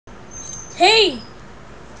Hey,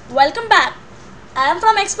 welcome back. I am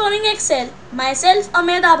from Exploring Excel, myself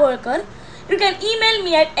Amed Aborkar. You can email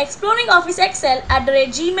me at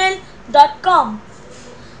exploringofficeexcel@gmail.com.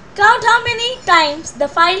 Count how many times the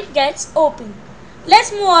file gets opened.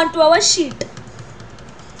 Let's move on to our sheet.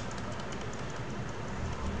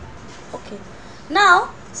 Okay. Now,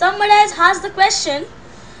 somebody has asked the question,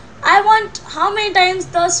 I want how many times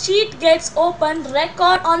the sheet gets opened,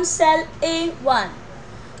 record on cell A1.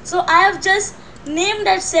 So I have just named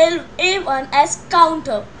that cell A1 as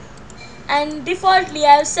counter, and defaultly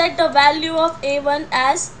I have set the value of A1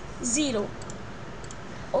 as 0.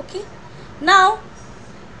 Okay. Now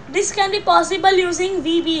this can be possible using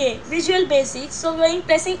VBA, Visual Basic. So we are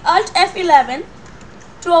pressing Alt F11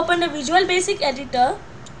 to open the Visual Basic editor,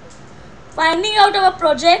 finding out our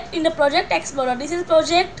project in the Project Explorer. This is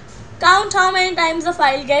project. Count how many times the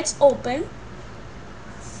file gets opened.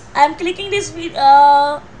 I am clicking this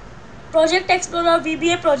Project Explorer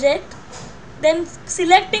VBA project, then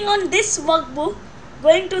selecting on this workbook,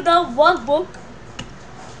 going to the workbook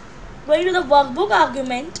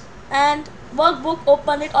argument and workbook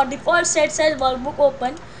open it, or default set says workbook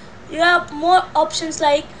open. You have more options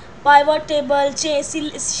like pivot table,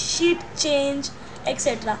 sheet change,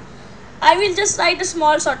 etc. I will just write a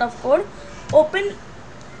small sort of code. Open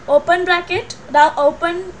bracket, now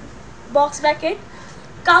open box bracket,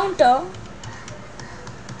 counter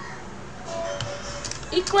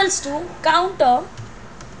equals to counter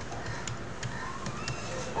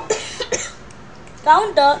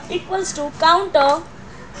equals to counter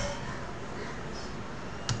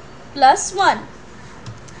plus 1.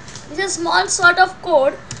 This is a small sort of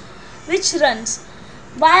code which runs.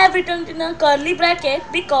 Why I have written it in a curly bracket?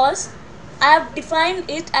 Because I have defined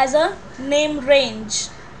it as a name range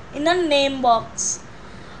in a name box,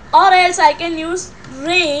 or else I can use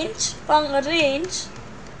range, from a range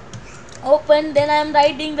open, then I am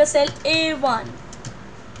writing the cell A1.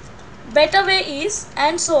 Better way is,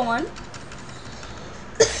 and so on.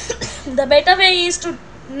 The better way is to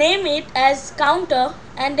name it as counter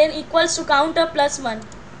and then equals to counter plus 1.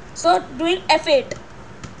 So doing F8,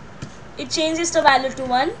 it changes the value to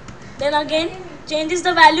 1, then again changes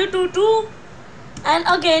the value to 2, and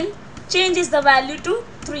again changes the value to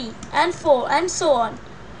 3 and 4 and so on.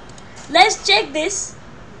 Let's check this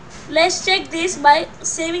by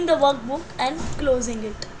saving the workbook and closing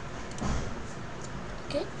it.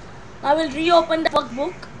 Okay, I will reopen the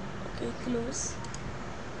workbook. Okay, close.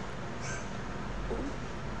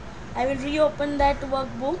 I will reopen that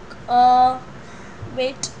workbook.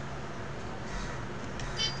 Wait.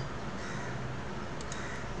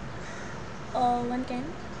 One can.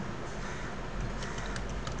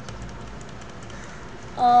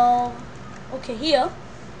 Okay, here.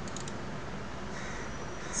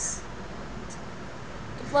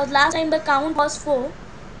 It was last time the count was 4.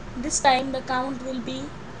 This time the count will be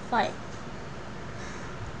 5.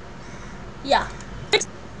 Yeah.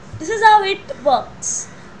 This is how it works.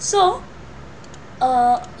 So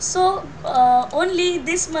only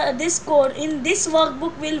this code in this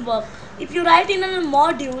workbook will work. If you write in a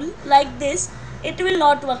module like this, it will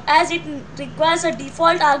not work, as it requires a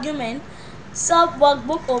default argument sub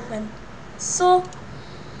workbook open. So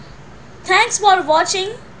thanks for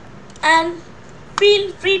watching, and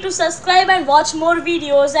feel free to subscribe and watch more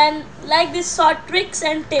videos and like this short tricks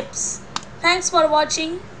and tips. Thanks for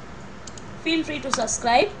watching. Feel free to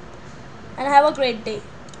subscribe and have a great day.